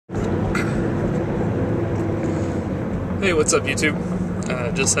Hey, what's up YouTube?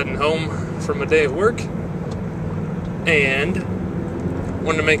 Just heading home from a day of work and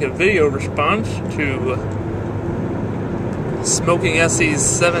wanted to make a video response to Smoking Essie's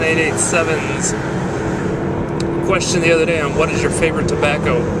 7887's question the other day on what is your favorite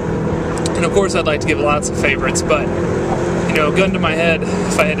tobacco. And of course I'd like to give lots of favorites, but you know, gun to my head,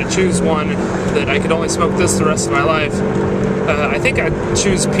 if I had to choose one that I could only smoke this the rest of my life, I think I'd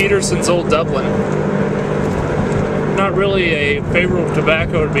choose Peterson's Old Dublin. Not really a favorite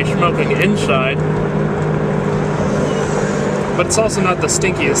tobacco to be smoking inside, but it's also not the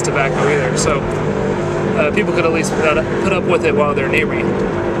stinkiest tobacco either, so people could at least put up with it while they're near me.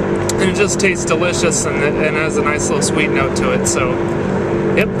 And it just tastes delicious and has a nice little sweet note to it, so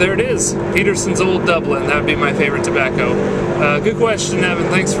yep, there it is. Peterson's Old Dublin, that would be my favorite tobacco. Good question, Evan.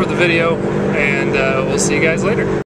 Thanks for the video, and we'll see you guys later.